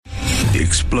The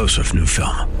explosive new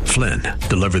film, Flynn,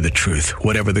 deliver the truth,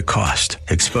 whatever the cost.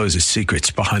 Exposes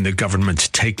secrets behind the government's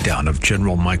takedown of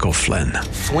General Michael Flynn.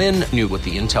 Flynn knew what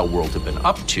the intel world had been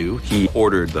up to. He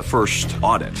ordered the first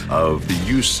audit of the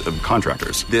use of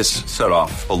contractors. This set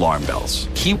off alarm bells.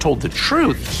 He told the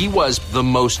truth. He was the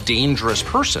most dangerous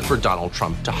person for Donald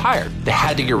Trump to hire. They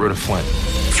had to get rid of Flynn.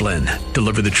 Flynn,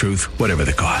 deliver the truth, whatever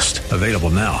the cost. Available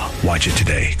now. Watch it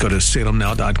today. Go to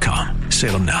salemnow.com.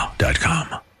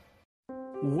 salemnow.com.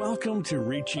 Welcome to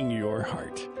Reaching Your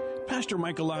Heart. Pastor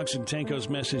Michael Oxentenko's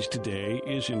message today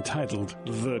is entitled,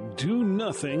 The Do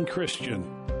Nothing Christian.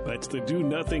 That's The Do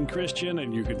Nothing Christian,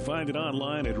 and you can find it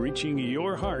online at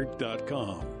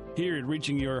reachingyourheart.com. Here at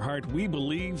Reaching Your Heart, we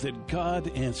believe that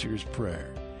God answers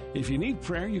prayer. If you need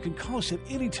prayer, you can call us at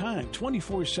any time,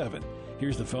 24/7.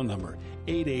 Here's the phone number,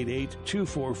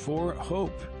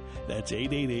 888-244-HOPE. That's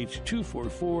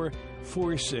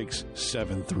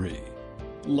 888-244-4673.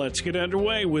 Let's get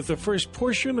underway with the first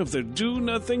portion of the Do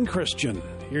Nothing Christian.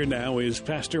 Here now is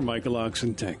Pastor Michael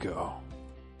Oxentenko.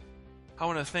 I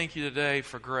want to thank you today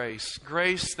for grace.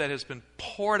 Grace that has been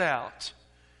poured out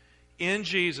in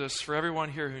Jesus for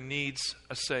everyone here who needs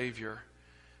a Savior.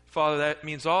 Father, that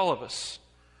means all of us.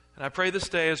 And I pray this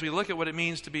day as we look at what it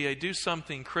means to be a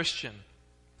do-something Christian,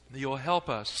 that you'll help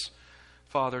us,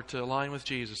 Father, to align with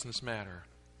Jesus in this matter.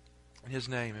 In His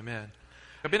name, amen.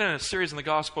 I've been in a series in the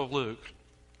Gospel of Luke.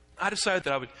 I decided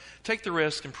that I would take the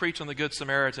risk and preach on the Good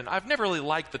Samaritan. I've never really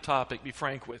liked the topic, be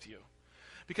frank with you.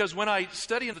 Because when I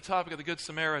study the topic of the Good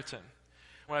Samaritan,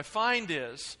 what I find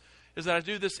is that I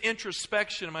do this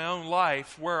introspection in my own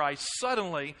life where I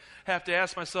suddenly have to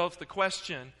ask myself the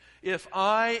question, if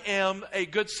I am a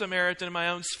Good Samaritan in my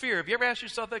own sphere. Have you ever asked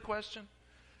yourself that question?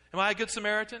 Am I a Good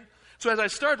Samaritan? So as I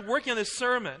started working on this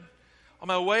sermon, on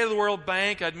my way to the World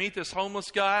Bank, I'd meet this homeless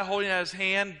guy holding out his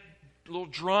hand, a little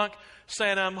drunk,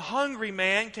 saying, I'm hungry,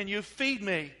 man. Can you feed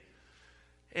me?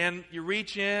 And you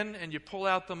reach in and you pull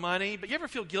out the money. But you ever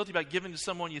feel guilty about giving to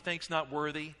someone you think's not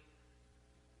worthy?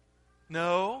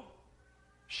 No?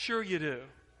 Sure you do.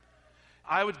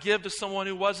 I would give to someone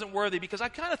who wasn't worthy because I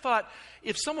kind of thought,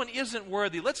 if someone isn't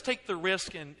worthy, let's take the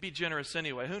risk and be generous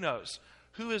anyway. Who knows?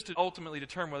 Who is to ultimately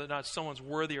determine whether or not someone's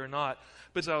worthy or not?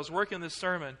 But as I was working this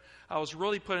sermon, I was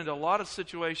really put into a lot of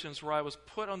situations where I was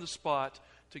put on the spot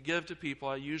to give to people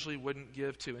I usually wouldn't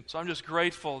give to. And so I'm just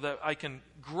grateful that I can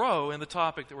grow in the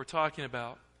topic that we're talking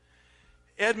about.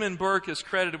 Edmund Burke is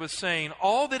credited with saying,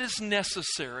 all that is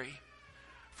necessary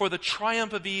for the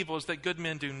triumph of evil is that good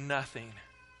men do nothing.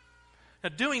 Now,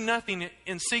 doing nothing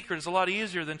in secret is a lot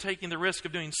easier than taking the risk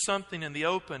of doing something in the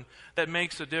open that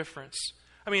makes a difference.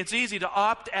 I mean, it's easy to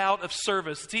opt out of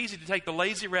service. It's easy to take the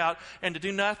lazy route and to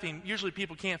do nothing. Usually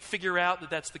people can't figure out that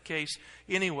that's the case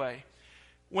anyway.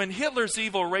 When Hitler's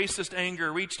evil racist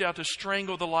anger reached out to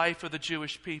strangle the life of the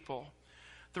Jewish people,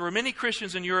 there were many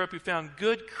Christians in Europe who found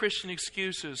good Christian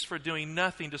excuses for doing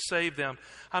nothing to save them.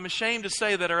 I'm ashamed to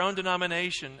say that our own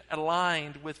denomination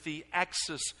aligned with the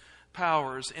Axis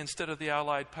powers instead of the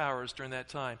Allied powers during that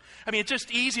time. I mean, it's just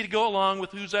easy to go along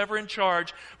with who's ever in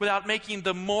charge without making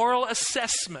the moral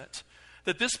assessment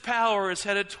that this power is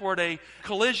headed toward a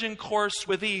collision course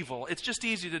with evil. It's just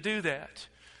easy to do that.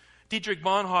 Dietrich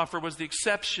Bonhoeffer was the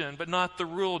exception, but not the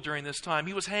rule during this time.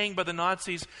 He was hanged by the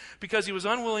Nazis because he was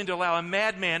unwilling to allow a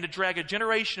madman to drag a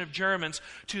generation of Germans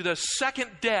to the second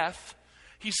death.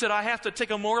 He said, I have to take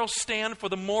a moral stand for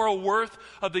the moral worth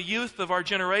of the youth of our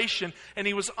generation. And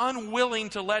he was unwilling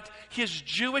to let his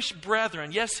Jewish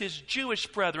brethren, yes, his Jewish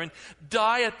brethren,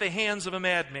 die at the hands of a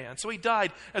madman. So he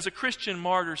died as a Christian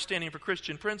martyr standing for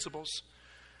Christian principles.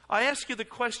 I ask you the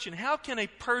question, how can a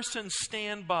person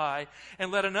stand by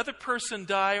and let another person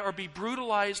die or be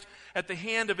brutalized at the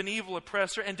hand of an evil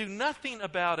oppressor and do nothing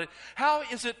about it? How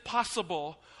is it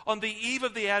possible on the eve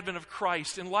of the advent of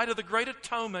Christ, in light of the great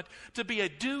atonement, to be a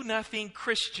do-nothing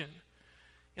Christian?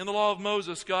 In the law of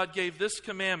Moses, God gave this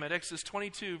commandment, Exodus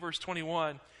 22, verse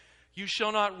 21, you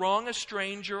shall not wrong a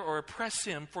stranger or oppress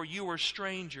him, for you are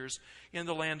strangers in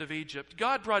the land of Egypt.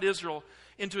 God brought Israel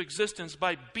into existence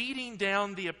by beating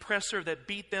down the oppressor that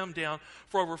beat them down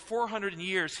for over 400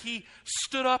 years. He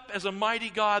stood up as a mighty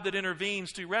God that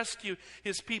intervenes to rescue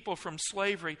his people from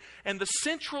slavery. And the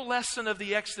central lesson of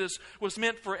the Exodus was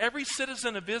meant for every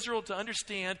citizen of Israel to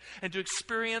understand and to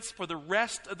experience for the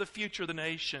rest of the future of the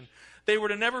nation. They were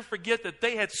to never forget that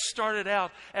they had started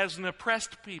out as an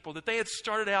oppressed people, that they had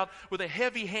started out with a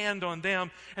heavy hand on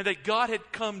them, and that God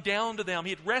had come down to them.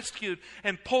 He had rescued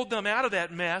and pulled them out of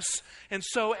that mess. And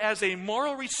so as a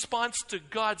moral response to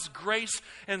God's grace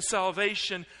and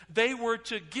salvation, they were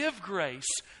to give grace.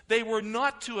 They were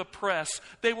not to oppress.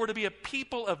 They were to be a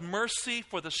people of mercy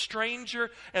for the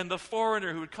stranger and the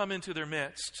foreigner who would come into their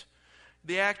midst.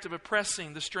 The act of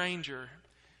oppressing the stranger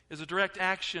is a direct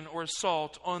action or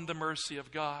assault on the mercy of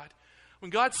God.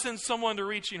 When God sends someone to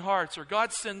Reaching Hearts, or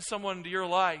God sends someone into your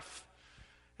life,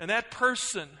 and that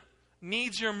person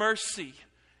needs your mercy,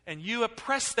 and you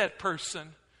oppress that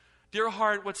person, dear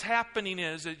heart, what's happening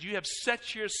is that you have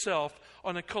set yourself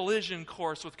on a collision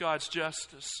course with God's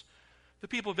justice. The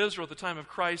people of Israel at the time of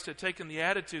Christ had taken the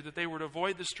attitude that they were to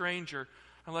avoid the stranger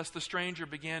unless the stranger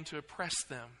began to oppress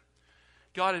them.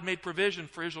 God had made provision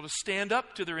for Israel to stand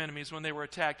up to their enemies when they were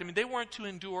attacked. I mean, they weren't to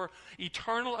endure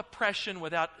eternal oppression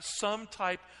without some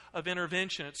type of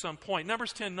intervention at some point.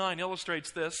 Numbers 10:9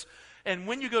 illustrates this. And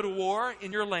when you go to war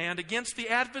in your land against the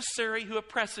adversary who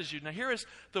oppresses you. Now here is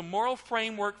the moral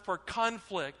framework for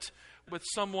conflict with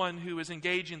someone who is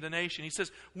engaging the nation. He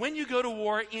says, when you go to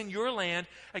war in your land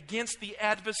against the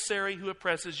adversary who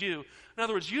oppresses you. In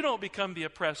other words, you don't become the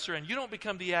oppressor and you don't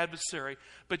become the adversary,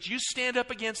 but you stand up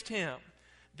against him.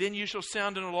 Then you shall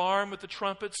sound an alarm with the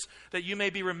trumpets, that you may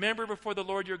be remembered before the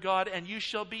Lord your God, and you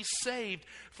shall be saved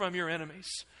from your enemies.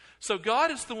 So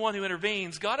God is the one who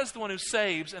intervenes. God is the one who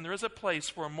saves, and there is a place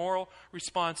for a moral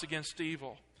response against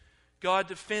evil. God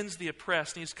defends the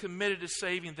oppressed, and He's committed to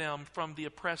saving them from the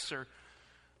oppressor.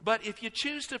 But if you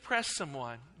choose to oppress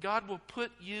someone, God will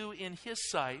put you in His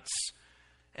sights.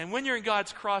 And when you're in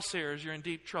God's crosshairs, you're in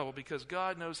deep trouble, because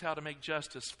God knows how to make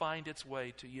justice find its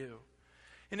way to you.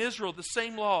 In Israel, the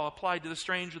same law applied to the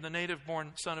stranger, the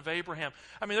native-born son of Abraham.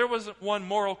 I mean, there wasn't one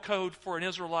moral code for an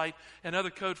Israelite and another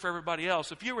code for everybody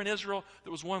else. If you were in Israel,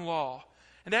 there was one law.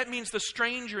 And that means the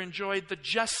stranger enjoyed the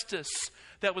justice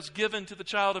that was given to the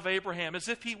child of Abraham, as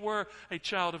if he were a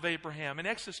child of Abraham. In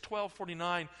Exodus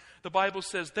 12:49, the Bible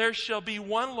says, there shall be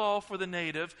one law for the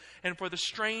native and for the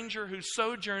stranger who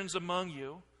sojourns among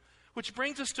you. Which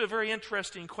brings us to a very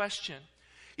interesting question.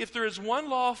 If there is one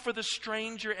law for the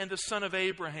stranger and the son of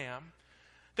Abraham,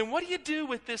 then what do you do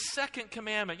with this second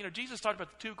commandment? You know, Jesus talked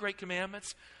about the two great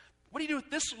commandments. What do you do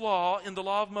with this law in the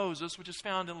law of Moses, which is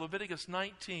found in Leviticus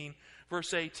 19,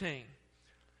 verse 18?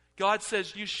 God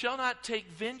says, you shall not take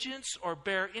vengeance or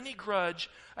bear any grudge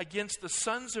against the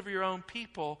sons of your own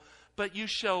people, but you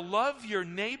shall love your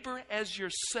neighbor as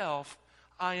yourself.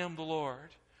 I am the Lord.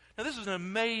 Now, this is an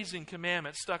amazing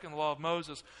commandment stuck in the law of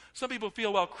Moses. Some people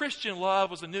feel, well, Christian love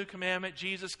was a new commandment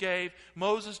Jesus gave.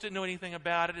 Moses didn't know anything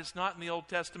about it. It's not in the Old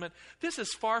Testament. This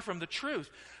is far from the truth.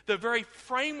 The very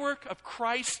framework of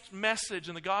Christ's message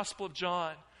in the Gospel of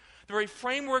John, the very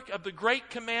framework of the great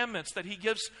commandments that He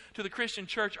gives to the Christian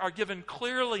church are given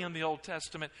clearly in the Old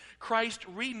Testament. Christ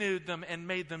renewed them and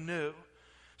made them new.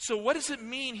 So what does it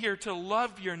mean here to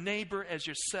love your neighbor as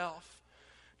yourself?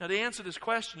 Now, to answer this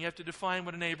question, you have to define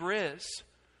what a neighbor is.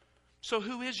 So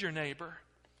who is your neighbor?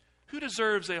 Who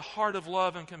deserves a heart of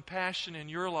love and compassion in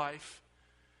your life?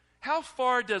 How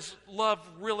far does love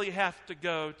really have to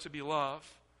go to be love?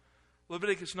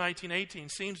 Leviticus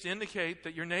 19:18 seems to indicate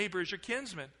that your neighbor is your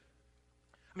kinsman.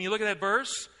 I mean, you look at that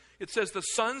verse, it says the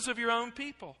sons of your own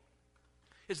people.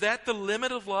 Is that the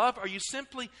limit of love? Are you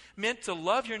simply meant to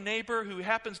love your neighbor who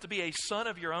happens to be a son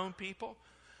of your own people?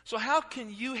 So how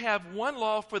can you have one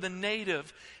law for the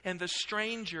native and the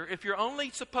stranger if you're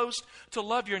only supposed to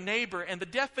love your neighbor, and the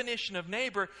definition of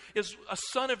neighbor is a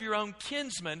son of your own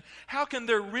kinsman? How can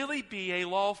there really be a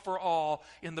law for all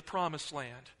in the promised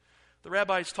land? The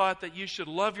rabbis taught that you should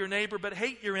love your neighbor but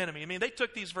hate your enemy. I mean, they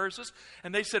took these verses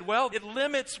and they said, well, it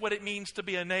limits what it means to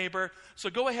be a neighbor, so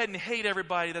go ahead and hate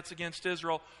everybody that's against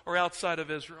Israel or outside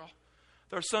of Israel.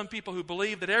 There are some people who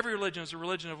believe that every religion is a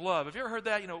religion of love. Have you ever heard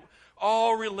that? You know,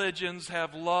 all religions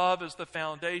have love as the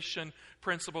foundation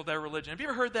principle of their religion. Have you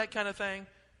ever heard that kind of thing?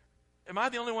 Am I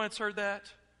the only one that's heard that?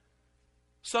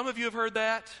 Some of you have heard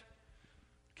that.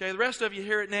 Okay, the rest of you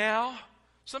hear it now.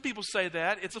 Some people say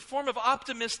that. It's a form of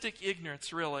optimistic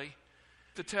ignorance, really.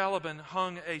 The Taliban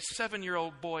hung a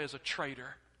 7-year-old boy as a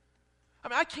traitor. I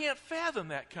mean, I can't fathom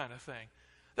that kind of thing.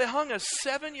 They hung a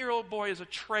 7-year-old boy as a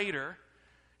traitor.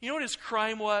 You know what his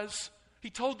crime was? He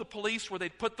told the police where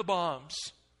they'd put the bombs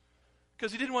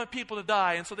because he didn't want people to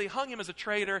die. And so they hung him as a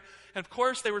traitor. And of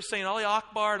course, they were saying Ali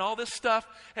Akbar and all this stuff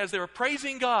as they were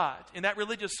praising God in that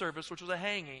religious service, which was a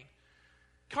hanging.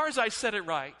 Karzai said it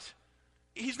right.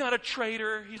 He's not a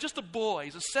traitor. He's just a boy.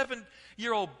 He's a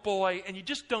 7-year-old boy, and you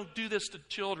just don't do this to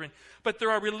children. But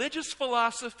there are religious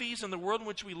philosophies in the world in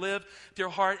which we live, dear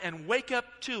heart, and wake up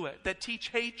to it, that teach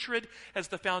hatred as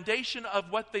the foundation of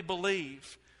what they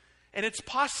believe. And it's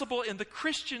possible in the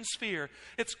Christian sphere.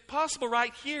 It's possible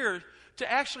right here to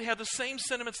actually have the same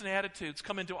sentiments and attitudes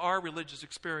come into our religious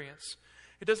experience.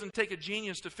 It doesn't take a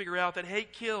genius to figure out that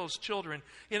hate kills children,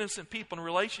 innocent people in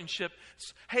relationships.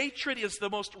 Hatred is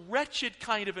the most wretched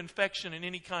kind of infection in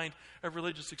any kind of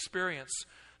religious experience.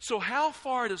 So how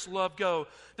far does love go?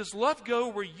 Does love go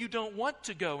where you don't want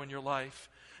to go in your life?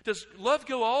 Does love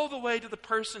go all the way to the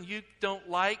person you don't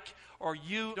like or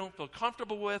you don't feel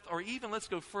comfortable with, or even, let's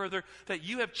go further, that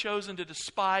you have chosen to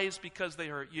despise because they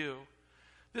hurt you?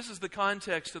 This is the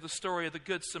context of the story of the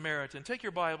Good Samaritan. Take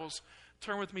your Bibles.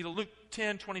 Turn with me to Luke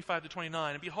 10, 25 to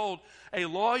 29. And behold, a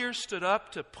lawyer stood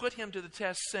up to put him to the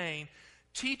test, saying,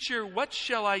 "Teacher, what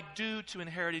shall I do to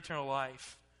inherit eternal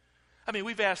life?" I mean,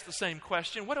 we've asked the same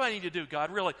question. What do I need to do,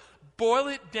 God? Really, boil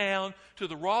it down to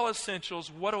the raw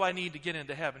essentials. What do I need to get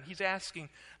into heaven? He's asking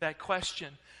that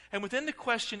question. And within the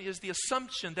question is the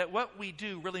assumption that what we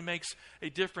do really makes a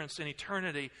difference in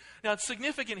eternity. Now, it's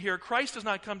significant here. Christ does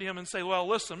not come to him and say, well,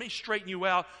 listen, let me straighten you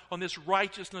out on this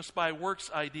righteousness by works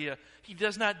idea. He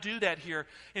does not do that here.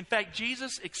 In fact,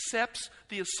 Jesus accepts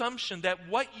the assumption that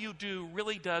what you do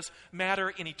really does matter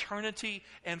in eternity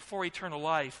and for eternal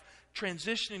life.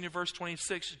 Transitioning to verse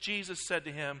 26, Jesus said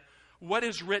to him, "What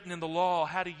is written in the law?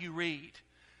 How do you read?"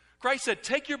 Christ said,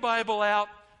 take your Bible out.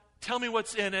 Tell me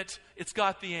what's in it. It's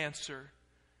got the answer.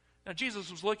 Now, Jesus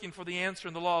was looking for the answer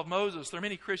in the law of Moses. There are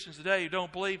many Christians today who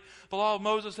don't believe the law of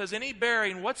Moses has any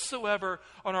bearing whatsoever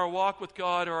on our walk with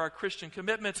God or our Christian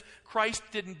commitments. Christ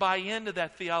didn't buy into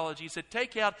that theology. He said,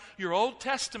 take out your Old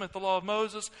Testament, the law of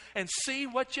Moses, and see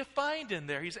what you find in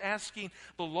there. He's asking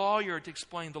the lawyer to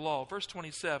explain the law. Verse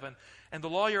 27, and the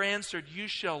lawyer answered, you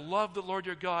shall love the Lord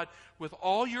your God with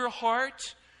all your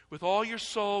heart, with all your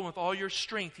soul, and with all your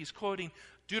strength. He's quoting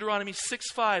Deuteronomy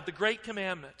 6:5, the great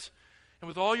commandment. And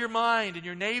with all your mind, and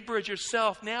your neighbor as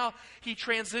yourself. Now he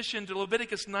transitioned to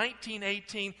Leviticus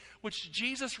 19:18, which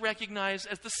Jesus recognized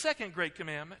as the second great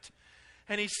commandment.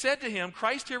 And he said to him,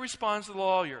 Christ here responds to the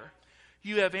lawyer,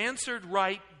 you have answered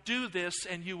right, do this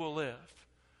and you will live.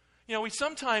 You know, we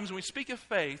sometimes, when we speak of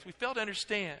faith, we fail to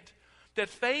understand that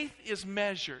faith is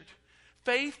measured.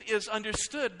 Faith is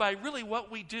understood by really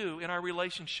what we do in our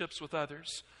relationships with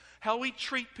others. How we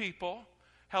treat people,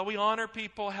 how we honor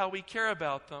people, how we care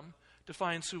about them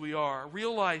defines who we are.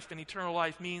 Real life and eternal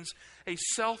life means a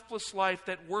selfless life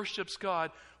that worships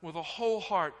God with a whole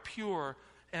heart, pure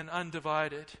and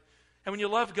undivided. And when you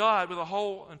love God with a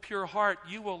whole and pure heart,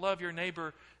 you will love your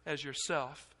neighbor as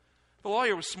yourself. The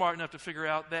lawyer was smart enough to figure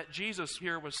out that Jesus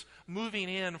here was moving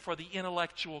in for the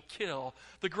intellectual kill.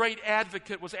 The great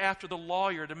advocate was after the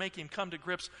lawyer to make him come to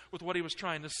grips with what he was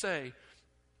trying to say.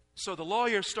 So the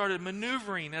lawyer started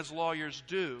maneuvering as lawyers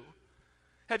do.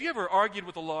 Have you ever argued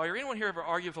with a lawyer? Anyone here ever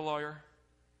argued with a lawyer?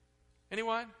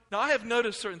 Anyone? Now, I have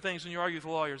noticed certain things when you argue with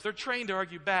lawyers. They're trained to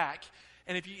argue back.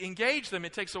 And if you engage them,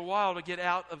 it takes a while to get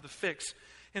out of the fix.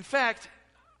 In fact,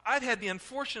 I've had the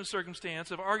unfortunate circumstance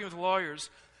of arguing with lawyers,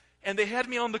 and they had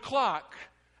me on the clock,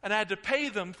 and I had to pay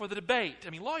them for the debate. I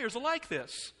mean, lawyers are like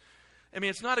this. I mean,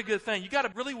 it's not a good thing. You've got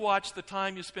to really watch the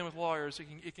time you spend with lawyers.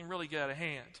 It can really get out of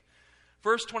hand.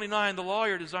 Verse 29, the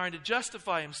lawyer, desiring to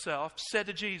justify himself, said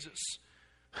to Jesus,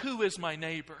 who is my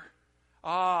neighbor?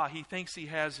 Ah, he thinks he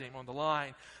has him on the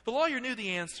line. The lawyer knew the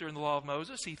answer in the law of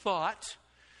Moses. He thought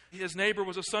his neighbor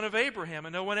was a son of Abraham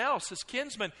and no one else. His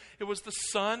kinsman, it was the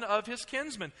son of his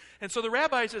kinsman. And so the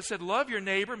rabbis had said, love your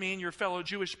neighbor, meaning your fellow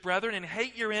Jewish brethren, and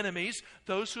hate your enemies,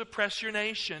 those who oppress your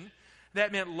nation.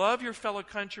 That meant love your fellow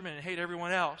countrymen and hate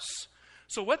everyone else.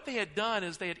 So what they had done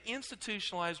is they had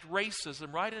institutionalized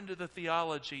racism right into the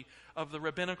theology of the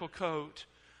rabbinical code.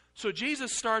 So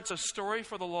Jesus starts a story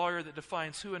for the lawyer that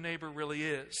defines who a neighbor really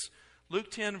is. Luke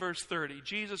 10, verse 30,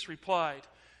 Jesus replied,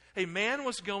 a man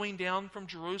was going down from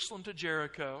Jerusalem to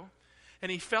Jericho, and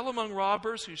he fell among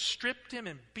robbers who stripped him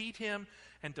and beat him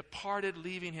and departed,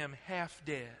 leaving him half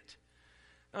dead.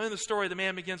 Now, in the story, the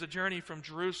man begins a journey from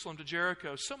Jerusalem to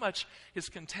Jericho. So much is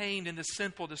contained in this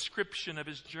simple description of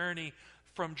his journey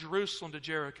from Jerusalem to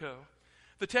Jericho.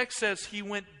 The text says he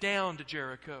went down to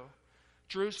Jericho.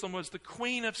 Jerusalem was the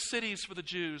queen of cities for the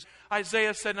Jews.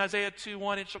 Isaiah said in Isaiah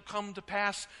 2:1, it shall come to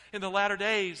pass in the latter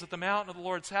days that the mountain of the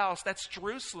Lord's house, that's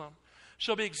Jerusalem,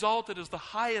 shall be exalted as the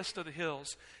highest of the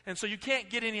hills. And so you can't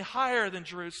get any higher than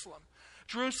Jerusalem.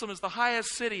 Jerusalem is the highest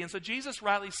city, and so Jesus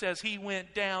rightly says he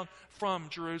went down from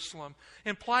Jerusalem.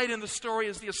 Implied in the story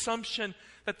is the assumption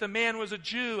that the man was a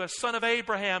Jew, a son of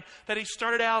Abraham, that he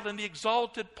started out in the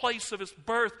exalted place of his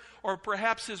birth, or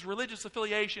perhaps his religious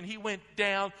affiliation. He went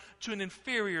down to an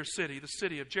inferior city, the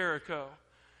city of Jericho.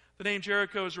 The name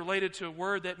Jericho is related to a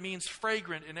word that means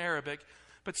fragrant in Arabic,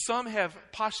 but some have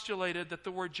postulated that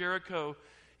the word Jericho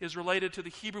is related to the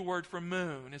Hebrew word for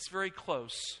moon. It's very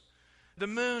close. The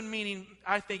moon meaning,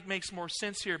 I think, makes more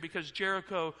sense here because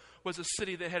Jericho was a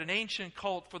city that had an ancient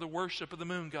cult for the worship of the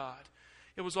moon god.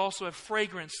 It was also a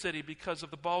fragrant city because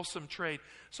of the balsam trade.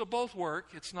 So both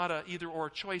work. It's not an either-or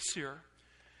choice here.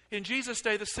 In Jesus'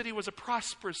 day, the city was a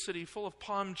prosperous city full of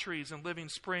palm trees and living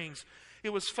springs.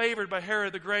 It was favored by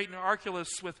Herod the Great and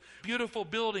Archelaus with beautiful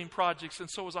building projects, and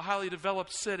so it was a highly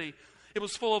developed city. It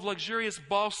was full of luxurious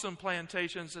balsam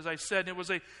plantations, as I said, and it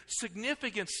was a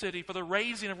significant city for the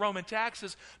raising of Roman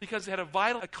taxes because it had a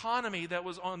vital economy that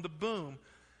was on the boom.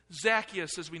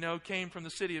 Zacchaeus, as we know, came from the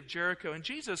city of Jericho, and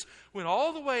Jesus went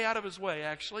all the way out of his way,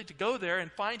 actually, to go there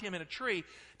and find him in a tree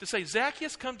to say,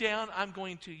 Zacchaeus, come down, I'm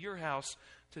going to your house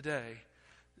today.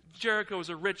 Jericho was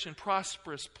a rich and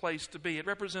prosperous place to be. It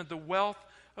represented the wealth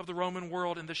of the Roman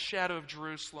world in the shadow of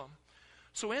Jerusalem.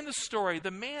 So in the story,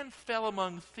 the man fell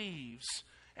among thieves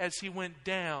as he went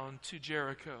down to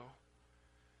Jericho.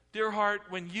 Dear heart,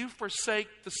 when you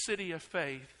forsake the city of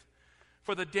faith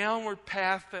for the downward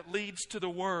path that leads to the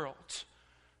world,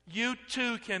 you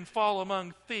too can fall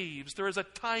among thieves. There is a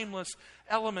timeless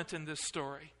element in this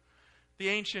story. The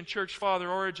ancient church father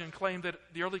Origen claimed that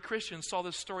the early Christians saw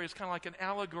this story as kind of like an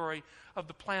allegory of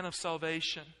the plan of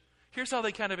salvation. Here's how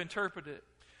they kind of interpreted it.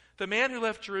 The man who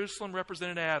left Jerusalem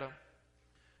represented Adam.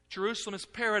 Jerusalem is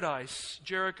paradise.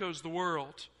 Jericho is the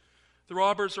world. The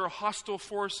robbers are hostile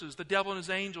forces, the devil and his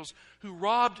angels, who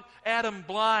robbed Adam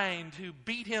blind, who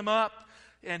beat him up,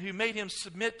 and who made him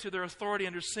submit to their authority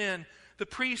under sin. The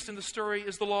priest in the story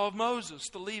is the law of Moses.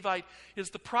 The Levite is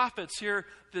the prophets. Here,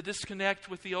 the disconnect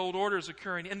with the old order is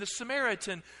occurring. And the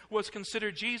Samaritan was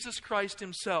considered Jesus Christ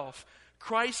himself.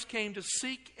 Christ came to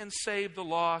seek and save the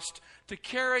lost, to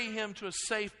carry him to a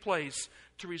safe place,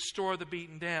 to restore the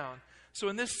beaten down. So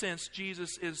in this sense,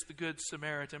 Jesus is the Good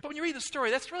Samaritan. But when you read the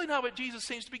story, that's really not what Jesus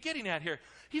seems to be getting at here.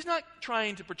 He's not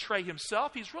trying to portray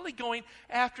himself. He's really going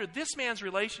after this man's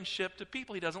relationship to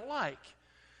people he doesn't like.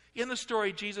 In the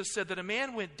story, Jesus said that a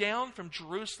man went down from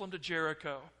Jerusalem to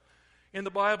Jericho. In the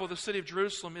Bible, the city of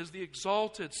Jerusalem is the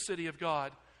exalted city of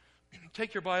God.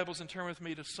 Take your Bibles and turn with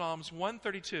me to Psalms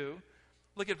 132.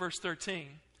 Look at verse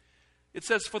 13. It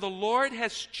says, "For the Lord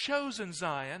has chosen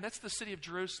Zion," that's the city of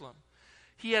Jerusalem.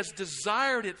 "He has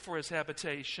desired it for his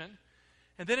habitation."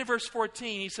 And then in verse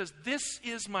 14, he says, "This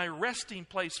is my resting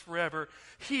place forever.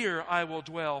 Here I will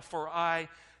dwell, for I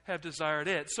have desired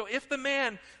it." So if the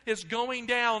man is going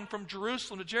down from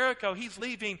Jerusalem to Jericho, he's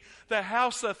leaving the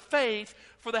house of faith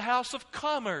for the house of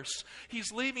commerce.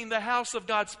 He's leaving the house of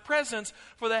God's presence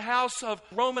for the house of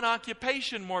Roman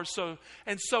occupation more so.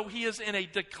 And so he is in a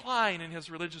decline in his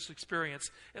religious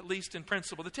experience, at least in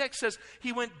principle. The text says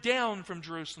he went down from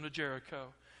Jerusalem to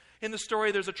Jericho. In the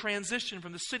story, there's a transition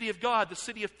from the city of God, the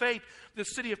city of faith, the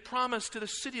city of promise, to the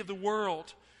city of the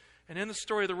world. And in the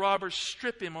story, the robbers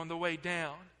strip him on the way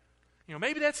down. You know,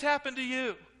 maybe that's happened to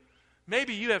you.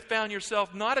 Maybe you have found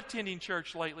yourself not attending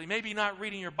church lately. Maybe not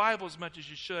reading your Bible as much as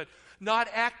you should. Not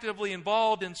actively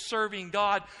involved in serving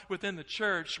God within the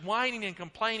church. Whining and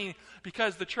complaining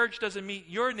because the church doesn't meet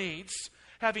your needs.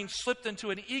 Having slipped into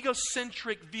an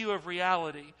egocentric view of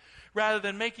reality, rather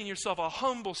than making yourself a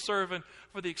humble servant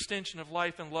for the extension of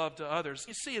life and love to others.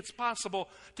 You see, it's possible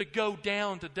to go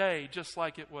down today just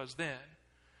like it was then.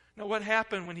 Now, what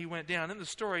happened when he went down? In the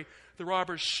story, the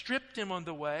robbers stripped him on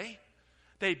the way.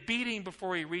 They beat him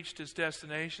before he reached his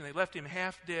destination. They left him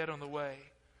half dead on the way.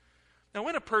 Now,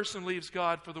 when a person leaves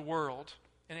God for the world,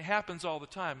 and it happens all the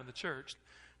time in the church,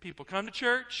 people come to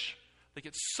church, they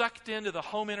get sucked into the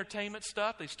home entertainment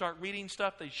stuff, they start reading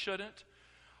stuff they shouldn't,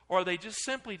 or they just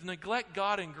simply neglect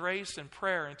God and grace and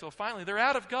prayer until finally they're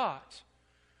out of God.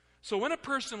 So when a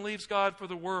person leaves God for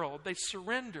the world, they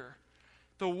surrender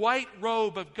the white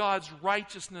robe of God's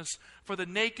righteousness for the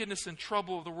nakedness and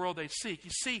trouble of the world they seek. You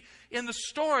see, in the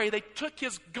story, they took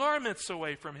his garments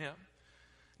away from him.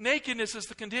 Nakedness is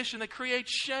the condition that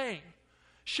creates shame.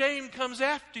 Shame comes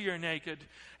after you're naked.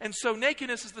 And so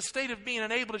nakedness is the state of being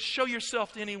unable to show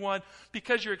yourself to anyone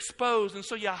because you're exposed. And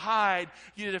so you hide,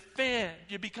 you defend,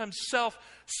 you become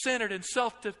self-centered and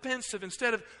self-defensive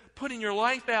instead of putting your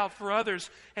life out for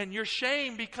others. And your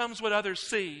shame becomes what others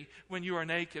see when you are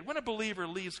naked. When a believer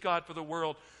leaves God for the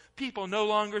world, people no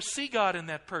longer see God in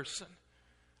that person.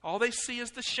 All they see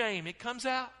is the shame. It comes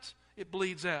out. It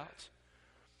bleeds out.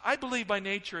 I believe by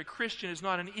nature a Christian is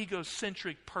not an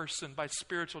egocentric person by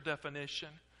spiritual definition.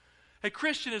 A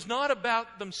Christian is not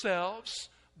about themselves,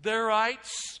 their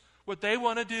rights, what they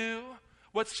want to do,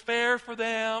 what's fair for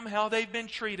them, how they've been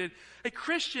treated. A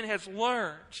Christian has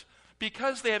learned,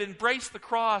 because they have embraced the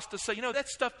cross, to say, that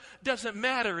stuff doesn't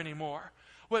matter anymore.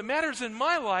 What matters in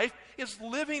my life is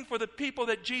living for the people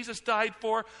that Jesus died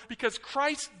for, because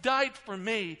Christ died for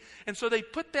me. And so they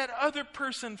put that other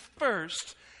person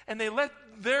first, and they let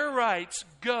their rights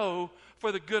go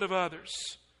for the good of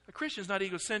others. A Christian is not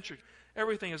egocentric.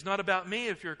 Everything is not about me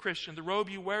if you're a Christian. The robe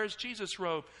you wear is Jesus'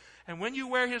 robe. And when you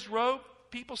wear his robe,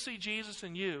 people see Jesus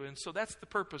in you. And so that's the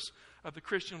purpose of the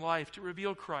Christian life, to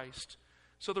reveal Christ.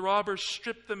 So the robbers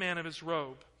stripped the man of his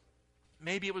robe.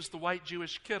 Maybe it was the white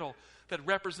Jewish kittle that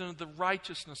represented the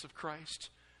righteousness of Christ.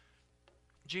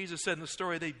 Jesus said in the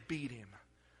story, they beat him.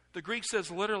 The Greek says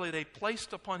literally, they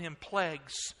placed upon him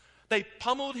plagues. They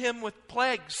pummeled him with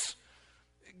plagues.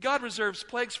 God reserves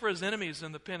plagues for his enemies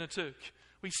in the Pentateuch.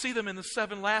 We see them in the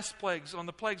 7 last plagues, on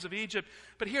the plagues of Egypt.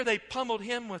 But here they pummeled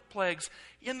him with plagues.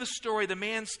 In the story, the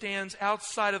man stands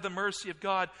outside of the mercy of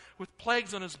God with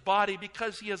plagues on his body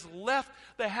because he has left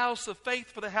the house of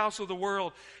faith for the house of the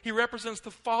world. He represents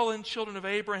the fallen children of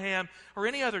Abraham, or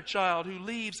any other child who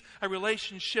leaves a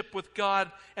relationship with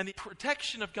God and the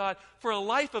protection of God for a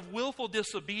life of willful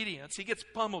disobedience. He gets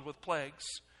pummeled with plagues.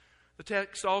 The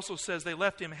text also says they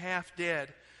left him half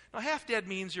dead. Now, half dead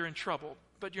means you're in trouble,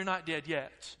 but you're not dead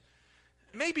yet.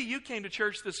 Maybe you came to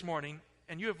church this morning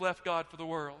and you have left God for the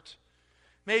world.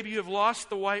 Maybe you have lost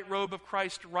the white robe of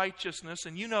Christ's righteousness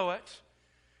and you know it.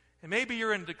 And maybe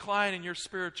you're in decline in your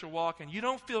spiritual walk and you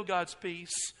don't feel God's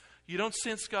peace. You don't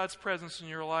sense God's presence in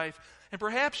your life. And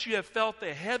perhaps you have felt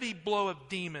the heavy blow of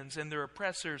demons and their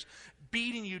oppressors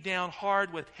beating you down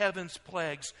hard with heaven's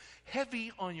plagues,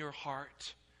 heavy on your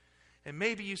heart. And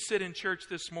maybe you sit in church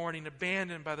this morning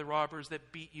abandoned by the robbers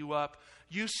that beat you up.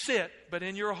 You sit, but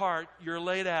in your heart, you're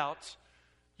laid out.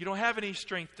 You don't have any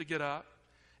strength to get up.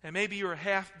 And maybe you're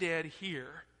half dead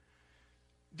here.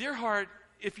 Dear heart,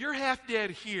 if you're half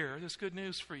dead here, there's good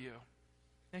news for you.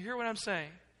 Now hear what I'm saying.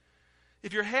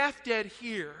 If you're half dead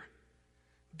here,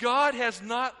 God has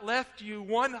not left you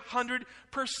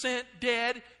 100%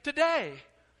 dead today.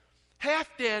 Half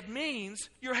dead means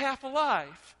you're half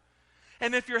alive.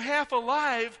 And if you're half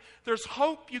alive, there's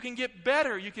hope you can get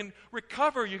better, you can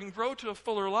recover, you can grow to a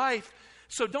fuller life.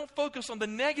 So don't focus on the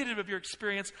negative of your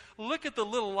experience. Look at the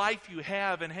little life you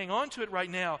have and hang on to it right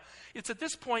now. It's at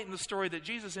this point in the story that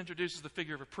Jesus introduces the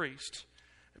figure of a priest.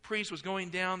 The priest was going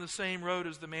down the same road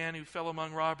as the man who fell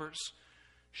among robbers.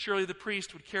 Surely the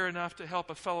priest would care enough to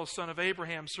help a fellow son of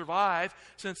Abraham survive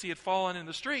since he had fallen in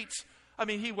the streets. I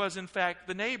mean, he was in fact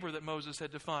the neighbor that Moses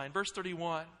had defined. Verse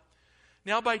 31.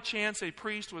 Now by chance a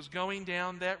priest was going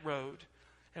down that road,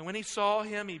 and when he saw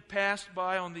him, he passed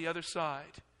by on the other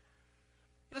side.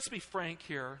 Let's be frank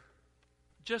here.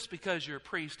 Just because you're a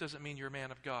priest doesn't mean you're a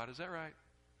man of God. Is that right?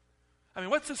 I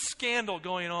mean, what's the scandal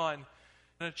going on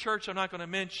in a church I'm not going to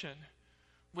mention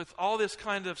with all this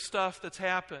kind of stuff that's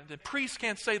happened? And priests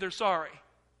can't say they're sorry.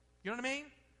 You know what I mean?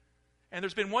 And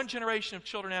there's been one generation of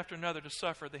children after another to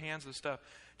suffer at the hands of this stuff.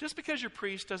 Just because you're a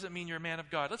priest doesn't mean you're a man of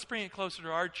God. Let's bring it closer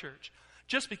to our church.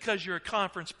 Just because you're a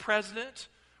conference president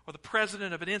or the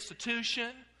president of an institution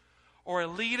or a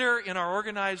leader in our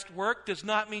organized work does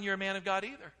not mean you're a man of God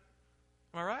either.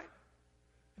 Am I right?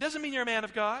 It doesn't mean you're a man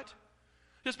of God.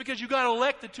 Just because you got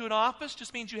elected to an office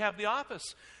just means you have the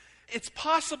office. It's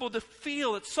possible to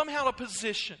feel that somehow a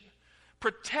position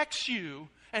protects you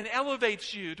and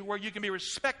elevates you to where you can be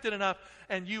respected enough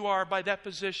and you are by that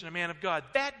position a man of God.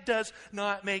 That does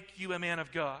not make you a man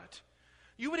of God.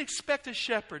 You would expect a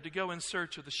shepherd to go in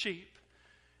search of the sheep.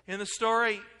 In the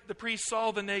story, the priest saw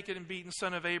the naked and beaten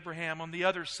son of Abraham on the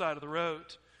other side of the road.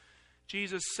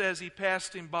 Jesus says he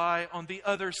passed him by on the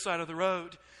other side of the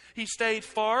road. He stayed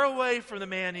far away from the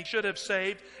man he should have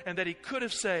saved and that he could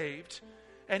have saved.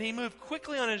 And he moved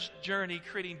quickly on his journey,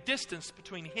 creating distance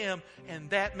between him and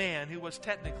that man who was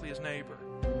technically his neighbor.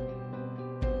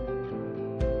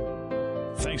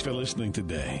 Thanks for listening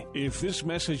today. If this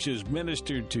message is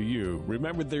ministered to you,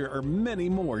 remember there are many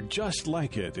more just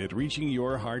like it at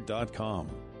reachingyourheart.com.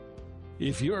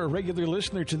 If you're a regular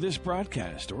listener to this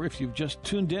broadcast, or if you've just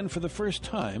tuned in for the first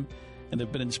time and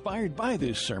have been inspired by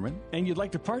this sermon, and you'd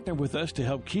like to partner with us to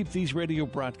help keep these radio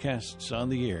broadcasts on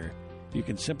the air, you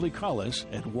can simply call us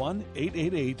at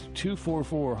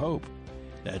 1-888-244-HOPE.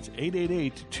 That's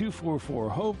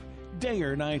 888-244-HOPE, day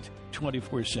or night,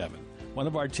 24/7. One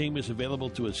of our team is available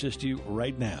to assist you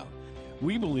right now.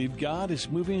 We believe God is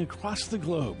moving across the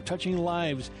globe, touching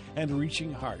lives and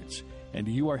reaching hearts, and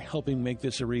you are helping make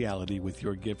this a reality with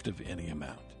your gift of any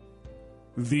amount.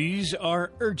 These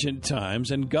are urgent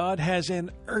times, and God has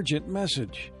an urgent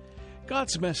message.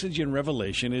 God's message in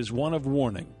Revelation is one of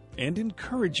warning and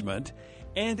encouragement,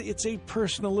 and it's a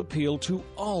personal appeal to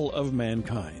all of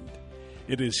mankind.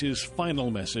 It is His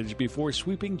final message before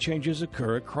sweeping changes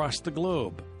occur across the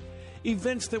globe.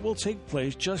 Events that will take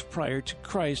place just prior to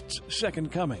Christ's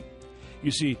second coming.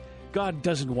 You see, God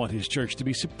doesn't want His church to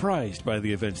be surprised by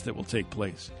the events that will take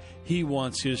place. He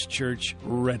wants His church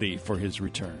ready for His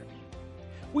return.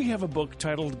 We have a book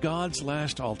titled God's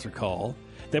Last Altar Call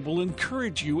that will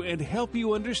encourage you and help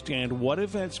you understand what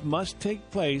events must take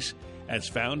place as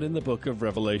found in the book of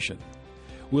Revelation.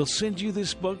 We'll send you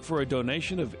this book for a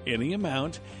donation of any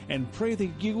amount and pray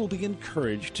that you will be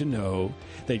encouraged to know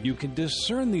that you can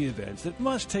discern the events that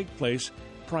must take place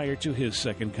prior to His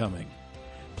second coming.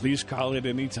 Please call at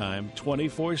any time,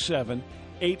 24/7,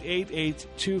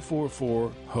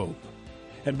 888-244-HOPE.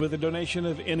 And with a donation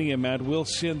of any amount, we'll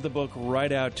send the book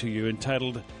right out to you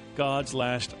entitled God's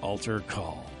Last Altar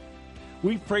Call.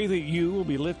 We pray that you will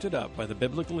be lifted up by the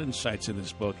biblical insights in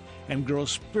this book and grow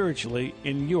spiritually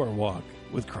in your walk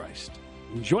with Christ.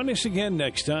 Join us again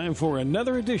next time for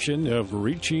another edition of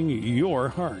Reaching Your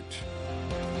Heart.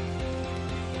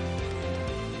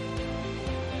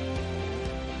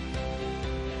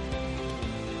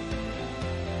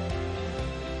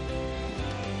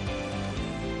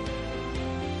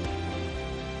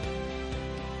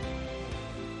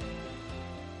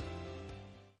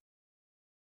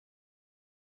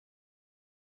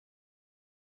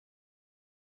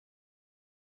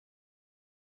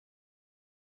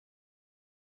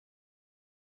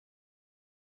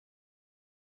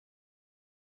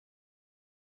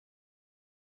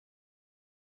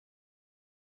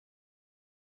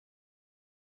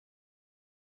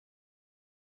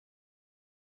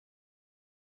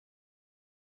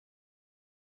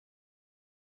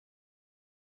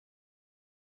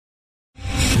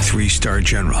 Three-star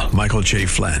General Michael J.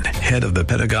 Flynn, head of the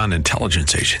Pentagon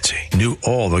Intelligence Agency, knew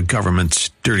all the government's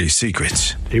dirty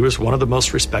secrets. He was one of the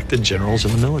most respected generals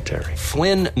in the military.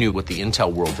 Flynn knew what the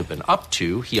intel world had been up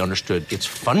to. He understood its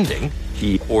funding.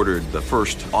 He ordered the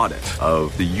first audit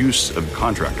of the use of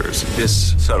contractors.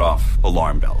 This set off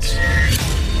alarm bells.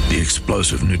 The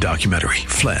explosive new documentary,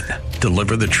 Flynn,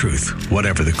 Deliver the Truth,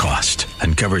 Whatever the Cost,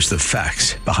 uncovers the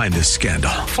facts behind this scandal.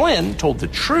 Flynn told the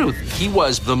truth. He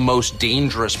was the most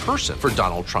dangerous person for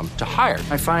Donald Trump to hire.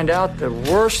 I find out the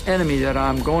worst enemy that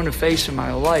I'm going to face in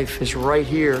my life is right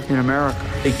here in America.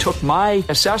 They took my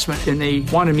assessment and they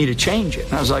wanted me to change it.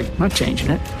 And I was like, I'm not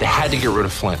changing it. They had to get rid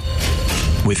of Flynn.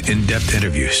 With in-depth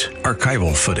interviews,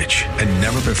 archival footage, and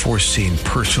never-before-seen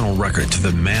personal records of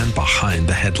the man behind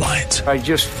the headlines. I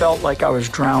just felt like I was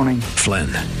drowning. Flynn,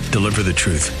 Deliver the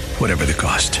Truth, Whatever the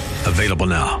Cost. Available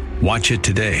now. Watch it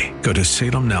today. Go to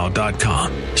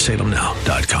salemnow.com.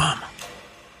 salemnow.com.